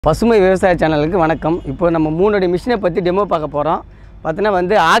பசுமை விவசாய சேனலுக்கு வணக்கம். இப்போ நம்ம மூணு மிஷினை பற்றி டெமோ பார்க்க போகிறோம். பார்த்தீங்கன்னா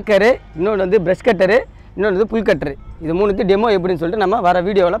வந்து ஆக்கரு, இன்னொன்று வந்து ப்ரஷ் கட்டரு, இன்னொன்று வந்து புல் கட்டரு. இது மூணுத்து டெமோ எப்படின்னு சொல்லிட்டு நம்ம வர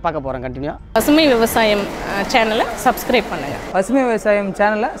வீடியோவில் பார்க்க போகிறோம். கண்டினியூ பசுமை விவசாயம் சேனலை சப்ஸ்கிரைப் பண்ணுங்கள். பசுமை விவசாயம்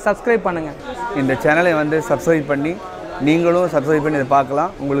சேனலை சப்ஸ்கிரைப் பண்ணுங்கள். இந்த சேனலை வந்து சப்ஸ்கிரைப் பண்ணி நீங்களும் சப்ஸ்கிரைப் பண்ணி இதை பார்க்கலாம்.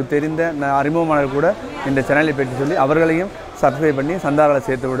 உங்களுக்கு தெரிந்த அறிமுகமானவர் கூட இந்த சேனலை பற்றி சொல்லி அவர்களையும் சப்ஸ்கிரைப் பண்ணி சந்தாக்களை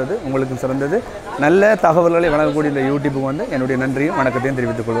சேர்த்து விடுறது உங்களுக்கு சிறந்தது. நல்ல தகவல்களை வழங்கக்கூடிய இந்த யூடியூப்புக்கு வந்து என்னுடைய நன்றியும் வணக்கத்தையும்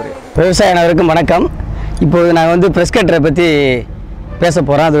தெரிவித்துக் கொள்கிறேன். விவசாயினருக்கும் வணக்கம். இப்போது நான் வந்து ப்ரெஷ் கட்டரை பற்றி பேச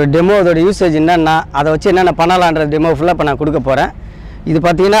போகிறேன். அதோட டெமோ, அதோட யூசேஜ் என்னென்னா, அதை வச்சு என்னென்ன பண்ணலான்ற டெமோ ஃபுல்லாக இப்போ நான் கொடுக்க போகிறேன். இது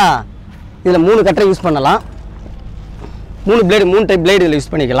பார்த்தீங்கன்னா இதில் 3 கட்டரை யூஸ் பண்ணலாம். 3 டைப் பிளேடு இதில்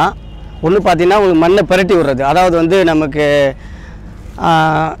யூஸ் பண்ணிக்கலாம். ஒன்று பார்த்தீங்கன்னா உங்களுக்கு மண்ணை புரட்டி விடுறது, அதாவது வந்து நமக்கு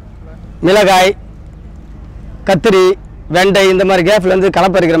மிளகாய், கத்திரி, வெண்டை இந்த மாதிரி கேப்பில் வந்து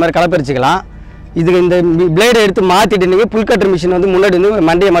கலப்பறிக்கிற மாதிரி கலப்பறிச்சிக்கலாம். இதுக்கு இந்த பிளேடை எடுத்து மாற்றிட்டு நீங்கள் புல் கட்டர் மிஷின் வந்து முன்னாடி வந்து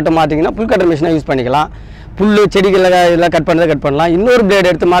மண்டையை மட்டும் மாற்றிங்கன்னா புல் கட்டர் மிஷினை யூஸ் பண்ணிக்கலாம். புல் செடிகள் இதெல்லாம் கட் பண்ணலாம். இன்னொரு பிளேடு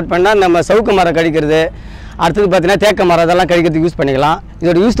எடுத்து மாற்றி பண்ணால் நம்ம சவுக்கு மரம் கழிக்கிறது, அடுத்தது பார்த்தீங்கன்னா தேக்க மரம் அதெல்லாம் கழிக்கிறதுக்கு யூஸ் பண்ணிக்கலாம்.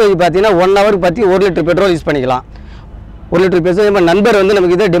 இதோட யூஸ்டேஜ் பார்த்தீங்கன்னா 1 ஹவருக்கு பற்றி 1 லிட்டர் பெட்ரோல் யூஸ் பண்ணிக்கலாம். 1 லிட்டர் பெட்ரோல். நம்ம நண்பர் வந்து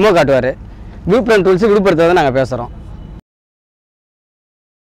நமக்கு இதை டெமோ காட்டுவார். விழுப்புரம் டூல்ஸ் விழுப்புரத்தை நாங்கள் பேசுகிறோம்.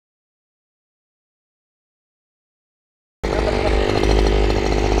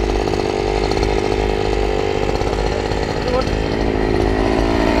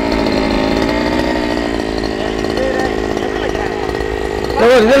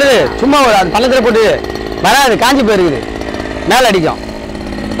 இது சும்மா அது பள்ளத்தில் போட்டு வராது, காஞ்சி போயிருக்குது, மேலே அடிக்கும்.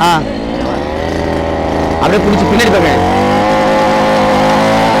 அப்படியே பிடிச்சி பின்னாடி போக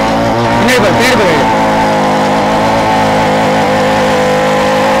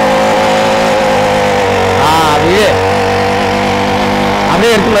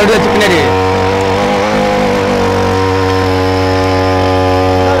அப்படியே எடுத்து மறுபடியும் வச்சு பின்னாடி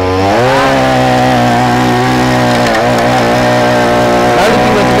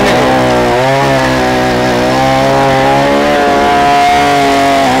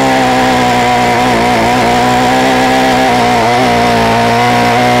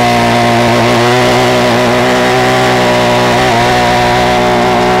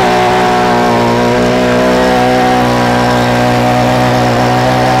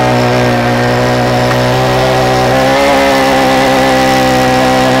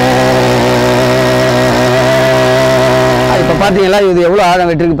பார்த்தீங்களா. இது எவ்வளோ ஆழம்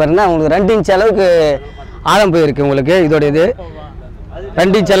விட்டுருக்கு பாருங்கன்னா, உங்களுக்கு 2 இன்ச் அளவுக்கு ஆழம் போயிருக்கு. உங்களுக்கு இதோட இது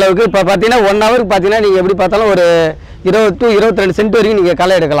 2 இன்ச் அளவுக்கு. இப்போ பார்த்தீங்கன்னா 1 ஹவருக்கு பார்த்தீங்கன்னா நீங்கள் எப்படி பார்த்தாலும் ஒரு 20 to 22 சென்ட் வரைக்கும் நீங்கள்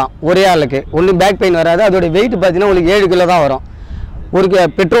களை எடுக்கலாம் ஒரே ஆளுக்கு. ஒன்றும் பேக் பெயின் வராது. அதோட வெயிட் பார்த்தீங்கன்னா உங்களுக்கு 7 கிலோ தான் வரும். ஒரு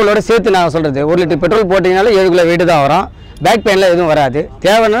பெட்ரோலோட சேர்த்து நான் சொல்கிறது, 1 லிட்டர் பெட்ரோல் போட்டிங்கனாலும் 7 கிலோ வெயிட்டு தான் வரும். பேக் பெயினில் எதுவும் வராது.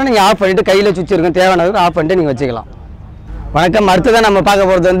 தேவைன்னா நீங்கள் ஆஃப் பண்ணிவிட்டு கையில் சுவிட்ச் இருக்கும், தேவையானதுக்கு ஆஃப் பண்ணிட்டு நீங்கள் வச்சுக்கலாம். வணக்கம். அடுத்ததான் நம்ம பார்க்க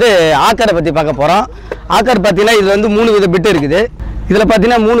போகிறது வந்து ஆக்கரை பற்றி பார்க்க போகிறோம். ஆக்கர் பார்த்தீங்கன்னா இதில் வந்து 3 வித பிட்டு இருக்குது. இதில்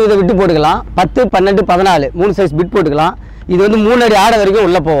பார்த்தீங்கன்னா 3 வித பிட்டு போட்டுக்கலாம். 10, 12, 14 3 சைஸ் பிட் போட்டுக்கலாம். இது வந்து 3 அடி ஆழம் வரைக்கும்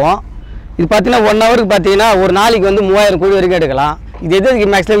உள்ளே போவோம். இது பார்த்தீங்கன்னா 1 ஹவருக்கு பார்த்தீங்கன்னா ஒரு நாளைக்கு வந்து 3000 கூழ் வரைக்கும் எடுக்கலாம். இது எதுக்கு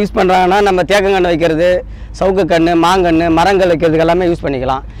மேக்ஸிமம் யூஸ் பண்ணுறாங்கன்னா, நம்ம தேக்கங்கன்று வைக்கிறது, சவுக்கு கன்று, மாங்கன்று, மரங்கள் வைக்கிறதுக்கு எல்லாமே யூஸ்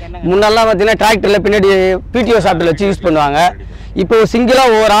பண்ணிக்கலாம். முன்னெல்லாம் பார்த்தீங்கன்னா டிராக்டரில் பின்னாடி பிடிஓ ஷாப்டில் வச்சு யூஸ் பண்ணுவாங்க. இப்போ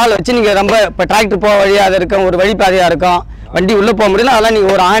சிங்கிளாக ஒரு ஆள் வச்சு நீங்கள் ரொம்ப இப்போ டிராக்டர் போக வழியாக இருக்கும், ஒரு வழிபாதையாக இருக்கும், வண்டி உள்ளே போக முடியல, அதெல்லாம்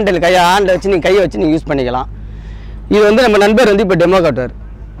நீங்கள் ஒரு ஹேண்டில் வச்சு நீங்கள் கையை வச்சு நீங்கள் யூஸ் பண்ணிக்கலாம். இது வந்து நம்ம நண்பர் வந்து இப்போ டெமோ காட்டுவார்.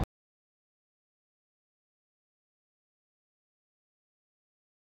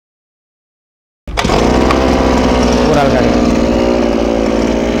 ஒரு ஆள் காட்டு.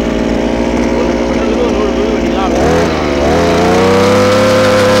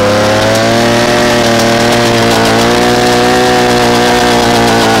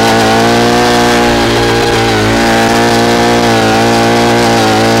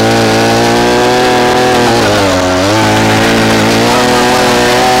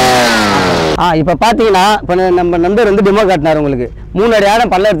 இப்போ பார்த்தீங்கன்னா இப்போ நம்ம நண்பர் வந்து டெமோ காட்டினார். உங்களுக்கு 3 அடி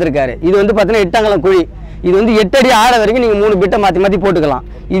ஆழம் பள்ளம் எடுத்திருக்காரு. இது வந்து பார்த்தீங்கன்னா 8 அங்குலம் குழி. இது வந்து 8 அடி ஆழம் வரைக்கும் நீங்கள் 3 பிட்டை மாற்றி போட்டுக்கலாம்.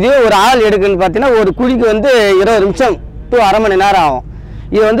 இதுவே ஒரு ஆள் எடுக்குன்னு பார்த்தீங்கன்னா ஒரு குழிக்கு வந்து 20 நிமிஷம் to அரை மணி நேரம் ஆகும்.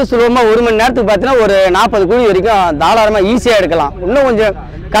 இது வந்து சுலபமாக 1 மணி நேரத்துக்கு பார்த்தீங்கன்னா ஒரு 40 குழி வரைக்கும் தாராளமாக ஈஸியாக எடுக்கலாம். இன்னும் கொஞ்சம்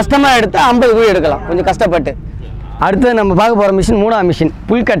கஷ்டமாக எடுத்தால் 50 குழி எடுக்கலாம், கொஞ்சம் கஷ்டப்பட்டு. அடுத்து நம்ம பார்க்க போகிற மிஷின் 3ஆம் மிஷின்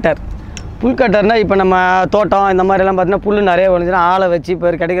புல் கட்டர். புல் கட்டர்னால் இப்போ நம்ம தோட்டம் இந்த மாதிரிலாம் பார்த்தீங்கன்னா புல் நிறைய விளைஞ்சுன்னா ஆளை வச்சு இப்போ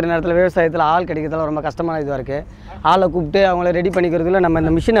கிடைக்கிற நேரத்தில் விவசாயத்தில் ஆள் கிடைக்கிறதுல ரொம்ப கஷ்டமான இதுவாக இருக்குது. ஆளை கூப்பிட்டு அவங்கள ரெடி பண்ணிக்கிறதுல நம்ம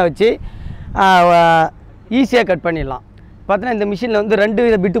இந்த மிஷினை வச்சு ஈஸியாக கட் பண்ணிடலாம். பார்த்தீங்கன்னா இந்த மிஷினில் வந்து 2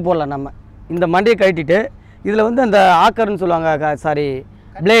 வித பிட்டு போடலாம். நம்ம இந்த மண்டையை கட்டிட்டு இதில் வந்து அந்த ஆக்கர்னு சொல்லுவாங்க, சாரி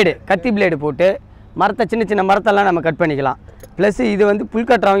பிளேடு, கத்தி பிளேடு போட்டு மரத்தை சின்ன சின்ன மரத்தெல்லாம் நம்ம கட் பண்ணிக்கலாம். ப்ளஸ் இது வந்து புல்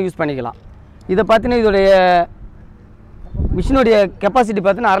கட்டராகவும் யூஸ் பண்ணிக்கலாம். இதை பார்த்தீங்கன்னா இதோடைய மிஷினுடைய கெப்பாசிட்டி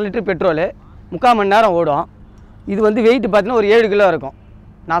பார்த்தீங்கன்னா 1/2 லிட்டர் பெட்ரோலு 3/4 மணி நேரம் ஓடும். இது வந்து வெயிட் பார்த்தீங்கன்னா ஒரு 7 கிலோ இருக்கும்.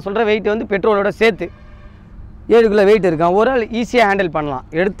 நான் சொல்கிற வெயிட் வந்து பெட்ரோலோட சேர்த்து 7 கிலோ வெயிட் இருக்கும். ஒரு ஆள் ஈஸியாக ஹேண்டில் பண்ணலாம்.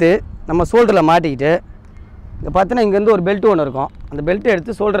 எடுத்து நம்ம ஷோல்டரில் மாட்டிக்கிட்டு இங்கே பார்த்தீங்கன்னா இங்கேருந்து ஒரு பெல்ட் ஒன்று இருக்கும். அந்த பெல்ட்டை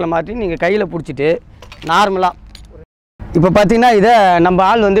எடுத்து ஷோல்டரில் மாட்டி நீங்கள் கையில் பிடிச்சிட்டு நார்மலாக இப்போ பார்த்தீங்கன்னா இதை நம்ம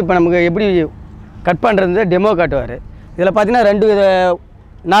ஆள் வந்து இப்போ நமக்கு எப்படி கட் பண்ணுறது டெமோ காட்டுவார். இதில் பார்த்தீங்கன்னா 2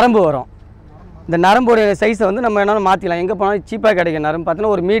 நரம்பு வரும். இந்த நரம்போடைய சைஸை வந்து நம்ம என்னாலும் மாற்றிக்கலாம். எங்கே போனாலும் சீப்பாக கிடைக்கும் நரம்பு.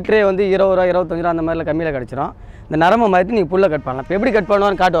 பார்த்தீங்கன்னா ஒரு மீட்டரே வந்து 20 ரூபா 25 ரூபா அந்த மாதிரிலாம் கம்மியில் கிடச்சிரும். இந்த நரம்பை மாற்றி நீங்கள் புல்லை கட் பண்ணலாம். இப்போ எப்படி கட்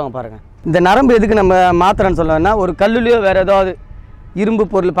பண்ணுவான்னு காட்டுவாங்க பாருங்கள். இந்த நரம்பு எதுக்கு நம்ம மாத்திரன்னு சொல்லணும்னா ஒரு கல்லுலையோ வேறு ஏதாவது இரும்பு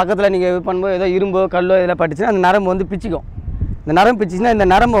பொருள் பக்கத்தில் நீங்கள் இது பண்ணும்போது ஏதோ இரும்போ கல்லோ இதெல்லாம் பட்டுச்சுன்னா அந்த நரம்பு வந்து பிச்சுக்கும். இந்த நரம்பு பிச்சுச்சுன்னா இந்த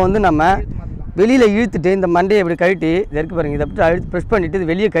நரம்பை வந்து நம்ம வெளியில் இழுத்துட்டு இந்த மண்டையை இப்படி கழட்டி இதற்கு பாருங்கள் இதை அப்படி அழுத்து ப்ரெஸ் பண்ணிவிட்டு இது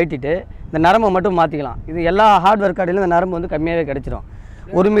வெளியே கழட்டிட்டு இந்த நரம்பை மட்டும் மாற்றிக்கலாம். இது எல்லா ஹார்ட்வேர் கடையிலும் இந்த நரம்பு வந்து கம்மியாகவே கிடச்சிரும்.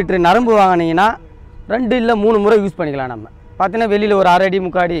 1 மீட்டர் நரம்பு வாங்கினீங்கன்னா 2 இல்லை 3 முறை யூஸ் பண்ணிக்கலாம். நம்ம பார்த்தீங்கன்னா வெளியில் ஒரு 1/2 அடி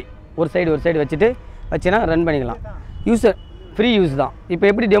 3/4 அடி ஒரு சைடு வச்சுட்டு வச்சுன்னா ரன் பண்ணிக்கலாம். ஃப்ரீ யூஸ் தான். இப்போ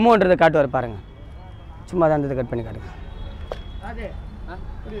எப்படி டெமோன்றதை காட்டுவார் பாருங்கள். சும்மா தான் இதை கட் பண்ணி காட்டுங்க.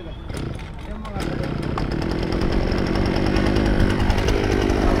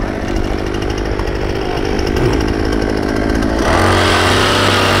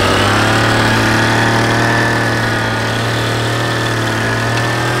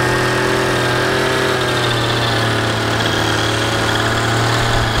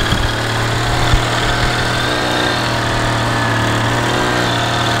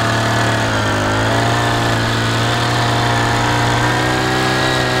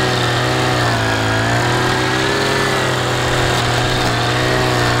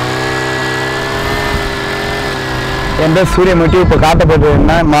 என் பேர் சூரியமூர்த்தி. இப்போ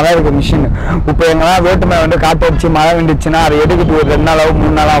காட்டப்பட்டதுன்னா மழை இருக்க மிஷின். இப்போ எங்கெல்லாம் ரோட்டு மேலே வந்து காட்ட வச்சு மழை வந்துச்சுன்னா அதை எடுக்கிட்டு ஒரு 2 நாள் ஆகும்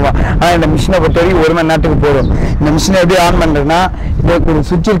 3 நாள் ஆகும். ஆனால் இந்த மிஷினை பொறுத்த வரைக்கும் 1 மணி நேரத்துக்கு போதும். இந்த மிஷினை எப்படி ஆன் பண்ணுறதுன்னா இதுக்கு ஒரு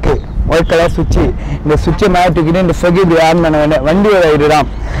சுவிட்ச் இருக்குது, ஒயிட் கலர் சுவிட்சு. இந்த சுவிட்சை மேலே தூக்கிட்டு இந்த ஃபெகு இப்படி ஆன் பண்ண வேண்டிய வண்டியோட இதுதான்.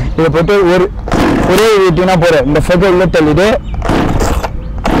 இதை பொறுத்த ஒரே வீட்டினா போகிறேன். இந்த ஃபெகை உள்ள தள்ளிட்டு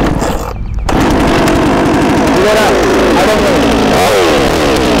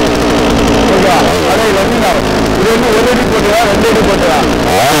இது வந்து 1 அடி போட்டுவா 2 அடி போட்டுவா.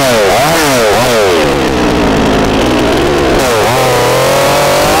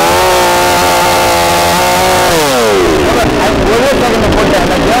 ஒரே செகண்ட் போட்டேன்.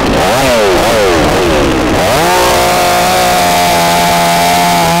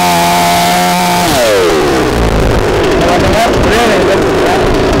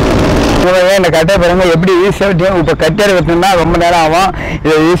 இந்த கட்டை பாருங்க எப்படி ஈஸியாக விட்டேன். இப்போ கட்டையை விட்டுனா ரொம்ப நேரம் ஆகும்.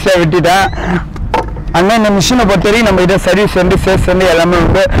 இதை ஈஸியாக விட்டுட்டேன். ஆனால் இந்த மிஷினை பொறுத்த வரைக்கும் நம்ம இதை சர்வீஸ் வந்து சேல்ஸ் வந்து எல்லாமே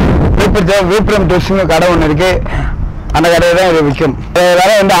உண்டு. விழுப்புரம் டூரிஸ்ட்னு கடை ஒன்று இருக்குது. அந்த கடையை தான் இது விற்கும்.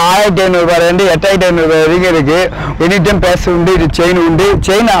 விலை வந்து 1500 ரூபாயிலேருந்து 8500 வரைக்கும் இருக்குது. எனி டைம் பேச உண்டு. இது செயின் உண்டு.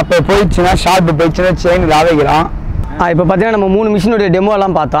 செயின் அப்போ போயிடுச்சுன்னா ஷார்ப்பு போயிடுச்சுன்னா செயின் லாவைக்கலாம். இப்போ பார்த்தீங்கன்னா நம்ம 3 மிஷினுடைய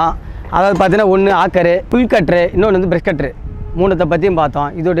டெமோலாம் பார்த்தோம். அதாவது பார்த்தீங்கன்னா ஒன்று ஆக்கரு, புல் கட்ரு, இன்னொன்று வந்து ப்ரெஷ் கட்ரு, 3த்தை பற்றியும் பார்த்தோம்.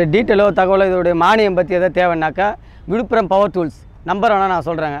 இதோடைய டீட்டெயிலோ தகவலோ இதோடைய மானியம் பற்றி எதாவது தேவைன்னாக்கா விழுப்புரம் பவர் டூல்ஸ் நம்பர் வேணால் நான்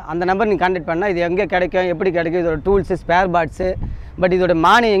சொல்கிறேங்க. அந்த நம்பர் நீங்கள் கான்டாக்ட் பண்ணால் இது எங்கே கிடைக்கும், எப்படி கிடைக்கும், இதோட டூல்ஸு, ஸ்பேர் பார்ட்ஸு, பட் இதோட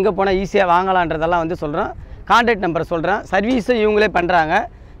மானியம் எங்கே போனால் ஈஸியாக வாங்கலான்றதெல்லாம் வந்து சொல்கிறேன். கான்டாக்ட் நம்பர் சொல்கிறேன். சர்வீஸும் இவங்களே பண்ணுறாங்க.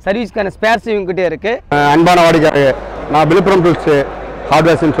 சர்வீஸ்க்கான ஸ்பேர்ஸும் இவங்ககிட்டே இருக்குது. அன்பான வாடிக்கையாளர், நான் விழுப்புரம் டூல்ஸு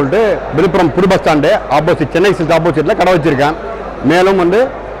ஹார்ட்வேர்ஸ்ன்னு சொல்லிட்டு விழுப்புரம் புது bus stand opposite, Chennai silk ஆப்போசிட்டில் கடை வச்சுருக்கேன். மேலும் வந்து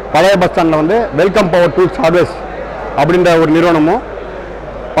பழைய பஸ் ஸ்டாண்டில் வந்து வெல்கம் பவர் டூல்ஸ் ஹார்ட்வேர்ஸ் அப்படின்ற ஒரு நிறுவனமும்,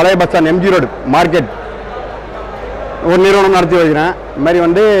 பழைய bus stand MG road market ஒரு நிறுவனம் நடத்தி வைக்கிறேன். இது மாதிரி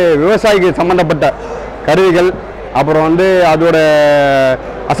வந்து விவசாயிக்கு சம்மந்தப்பட்ட கருவிகள், அப்புறம் வந்து அதோட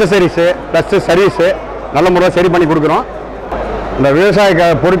அசசரிஸு ப்ளஸ்ஸு சர்வீஸு நல்ல முறையில் சரி பண்ணி கொடுக்குறோம். இந்த விவசாய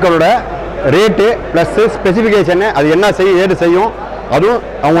பொருட்களோட ரேட்டு ப்ளஸ்ஸு ஸ்பெசிஃபிகேஷனு அது என்ன செய்யும் ஏது செய்யும் அதுவும்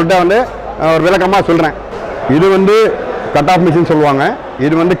அவங்கள்ட்ட வந்து ஒரு விளக்கமாக சொல்கிறேன். இது வந்து கட் ஆஃப் மிஷின் சொல்லுவாங்க.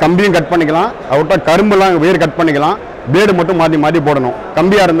 இது வந்து கம்பியும் கட் பண்ணிக்கலாம், அவர்கிட்ட கரும்புலாம் வேர் கட் பண்ணிக்கலாம். பிளேடு மட்டும் மாற்றி மாற்றி போடணும்.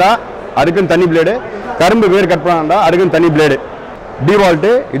 கம்பியாக இருந்தால் அதுக்குன்னு தனி பிளேடு, கரும்பு வேர் கட் பண்ணா அதுக்குன்னு தனி பிளேடு.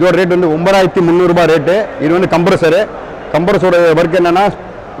 டிவால்ட்டு இதோட ரேட் வந்து 9300 ரூபாய் ரேட்டு. இது வந்து கம்ப்ரஸரோட ஒர்க் என்னென்னா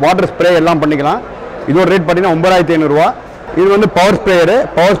வாட்டர் ஸ்ப்ரே எல்லாம் பண்ணிக்கலாம். இதோட ரேட் பார்த்தீங்கன்னா 9500 ரூபா. இது வந்து பவர்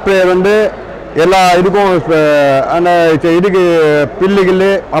ஸ்ப்ரேயர் வந்து எல்லா இதுக்கும் அந்த இதுக்கு பில்லு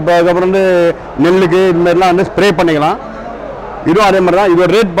கில்லு அதுக்கப்புறம் வந்து நெல்லுக்கு இது மாதிரிலாம் வந்து ஸ்ப்ரே பண்ணிக்கலாம். இதுவும் அதே மாதிரி தான். இதோட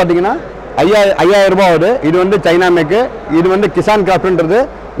ரேட் பார்த்தீங்கன்னா 5000 ரூபா ஆகுது. இது வந்து சைனா மேக்கு. இது வந்து கிசான் கிராஃப்ட்ன்றது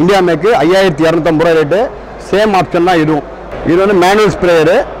இந்தியா மேக்கு 5250 ரூபா ரேட்டு. சேம் ஆப்ஷன் தான் இதுவும். இது வந்து மேனுவல்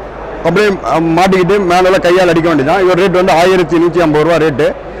ஸ்ப்ரேயரு, அப்படியே மாட்டிக்கிட்டு மேனுவலாக கையால் அடிக்க வேண்டியதான். இதோட ரேட் வந்து 1150 ரூபா ரேட்டு.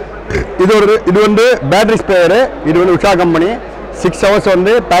 இது வந்து பேட்டரி ஸ்ப்ரேயரு. இது வந்து உஷா கம்பெனி. 6 ஹவர்ஸ்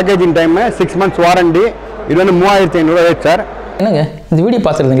வந்து பேக்கேஜிங் டைமு, 6 மந்த்ஸ் வாரண்டி. இது வந்து 3500 ரேட் சார். என்னங்க இந்த வீடியோ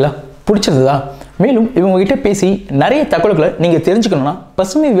பார்த்துருந்தீங்களா? பிடிச்சிருந்ததா? மேலும் இவங்ககிட்ட பேசி நிறைய தகவல்களை நீங்கள் தெரிஞ்சுக்கணுன்னா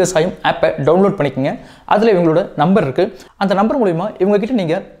பசுமை விவசாயம் ஆப்பை டவுன்லோட் பண்ணிக்கோங்க. அதில் இவங்களோட நம்பர் இருக்குது. அந்த நம்பர் மூலிமா இவங்ககிட்ட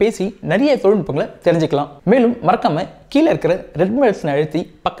நீங்கள் பேசி நிறைய தொழில்நுட்பங்களை தெரிஞ்சுக்கலாம். மேலும் மறக்காமல் கீழே இருக்கிற ரெட் பட்டனை அழுத்தி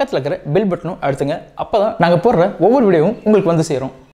பக்கத்தில் இருக்கிற பெல் பட்டனும் அழுத்துங்க. அப்போ தான் நாங்கள் போடுற ஒவ்வொரு வீடியோவும் உங்களுக்கு வந்து சேரும்.